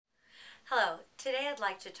Today I'd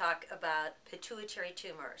like to talk about pituitary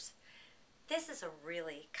tumors. This is a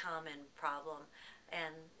really common problem,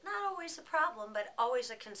 and not always a problem, but always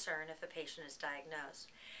a concern if a patient is diagnosed.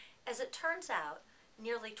 As it turns out,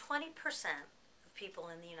 nearly 20% of people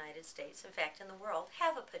in the United States, in fact in the world,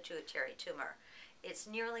 have a pituitary tumor. It's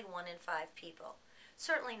nearly 1 in 5 people.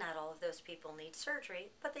 Certainly not all of those people need surgery,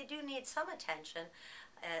 but they do need some attention,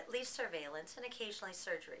 at least surveillance, and occasionally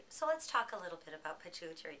surgery. So let's talk a little bit about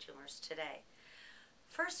pituitary tumors today.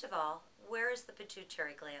 First of all, where is the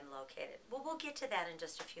pituitary gland located? Well, we'll get to that in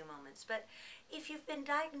just a few moments, but if you've been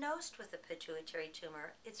diagnosed with a pituitary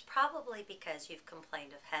tumor, it's probably because you've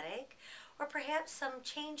complained of headache or perhaps some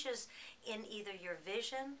changes in either your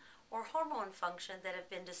vision or hormone function that have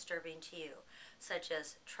been disturbing to you, such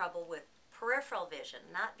as trouble with peripheral vision,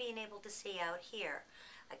 not being able to see out here.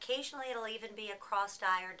 Occasionally it'll even be a crossed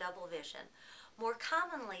eye or double vision. More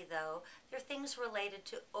commonly, though, there are things related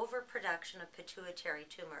to overproduction of pituitary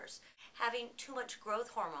tumors, having too much growth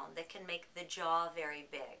hormone that can make the jaw very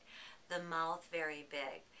big, the mouth very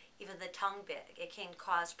big, even the tongue big. It can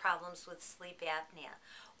cause problems with sleep apnea,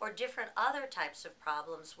 or different other types of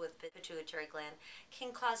problems with the pituitary gland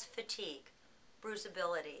can cause fatigue,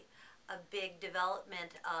 bruisability, a big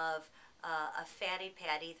development of a fatty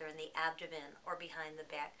pad either in the abdomen or behind the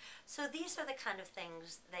back. So these are the kind of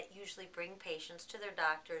things that usually bring patients to their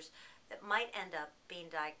doctors that might end up being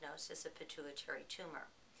diagnosed as a pituitary tumor.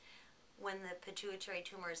 When the pituitary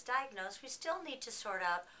tumor is diagnosed, we still need to sort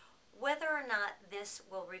out whether or not this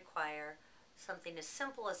will require something as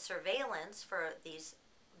simple as surveillance for these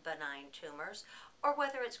benign tumors, or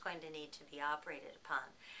whether it's going to need to be operated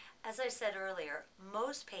upon. As I said earlier,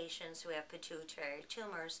 most patients who have pituitary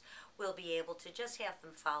tumors will be able to just have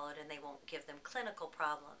them followed and they won't give them clinical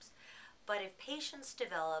problems. But if patients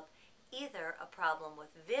develop either a problem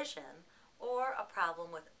with vision or a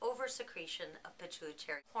problem with oversecretion of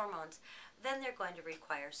pituitary hormones, then they're going to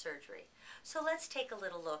require surgery. So let's take a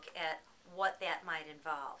little look at what that might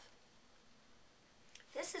involve.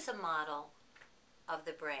 This is a model of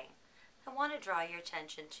the brain. I want to draw your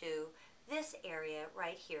attention to this area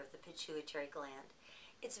right here, the pituitary gland.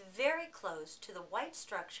 It's very close to the white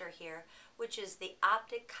structure here, which is the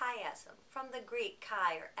optic chiasm, from the Greek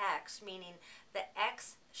chi or X, meaning the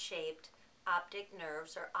X-shaped optic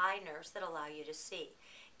nerves or eye nerves that allow you to see.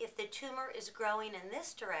 If the tumor is growing in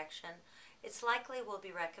this direction, it's likely we'll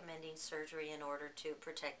be recommending surgery in order to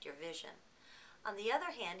protect your vision. On the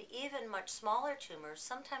other hand, even much smaller tumors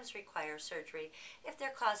sometimes require surgery if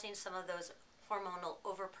they're causing some of those hormonal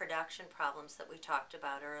overproduction problems that we talked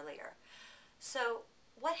about earlier. So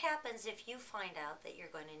what happens if you find out that you're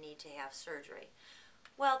going to need to have surgery?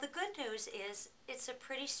 Well, the good news is it's a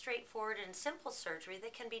pretty straightforward and simple surgery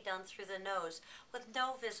that can be done through the nose with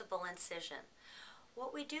no visible incision.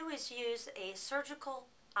 What we do is use a surgical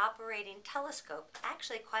operating telescope,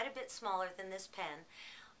 actually quite a bit smaller than this pen,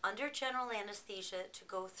 under general anesthesia to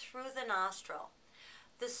go through the nostril.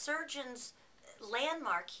 The surgeon's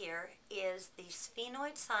landmark here is the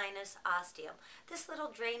sphenoid sinus ostium, this little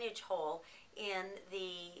drainage hole in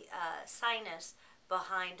the sinus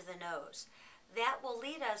behind the nose. That will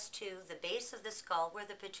lead us to the base of the skull where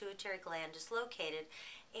the pituitary gland is located,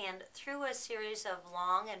 and through a series of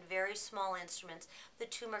long and very small instruments, the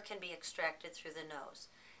tumor can be extracted through the nose.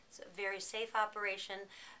 It's a very safe operation,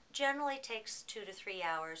 generally takes 2 to 3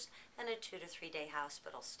 hours, and a 2 to 3 day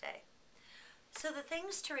hospital stay. So the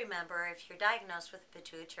things to remember if you're diagnosed with a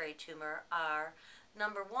pituitary tumor are,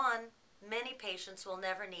 number 1, many patients will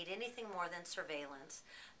never need anything more than surveillance.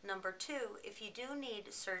 Number 2, if you do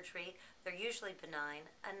need surgery, they're usually benign.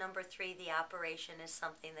 And number 3, the operation is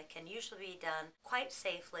something that can usually be done quite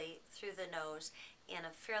safely through the nose in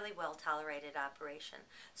a fairly well-tolerated operation.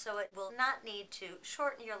 So it will not need to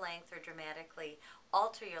shorten your length or dramatically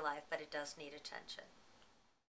alter your life, but it does need attention.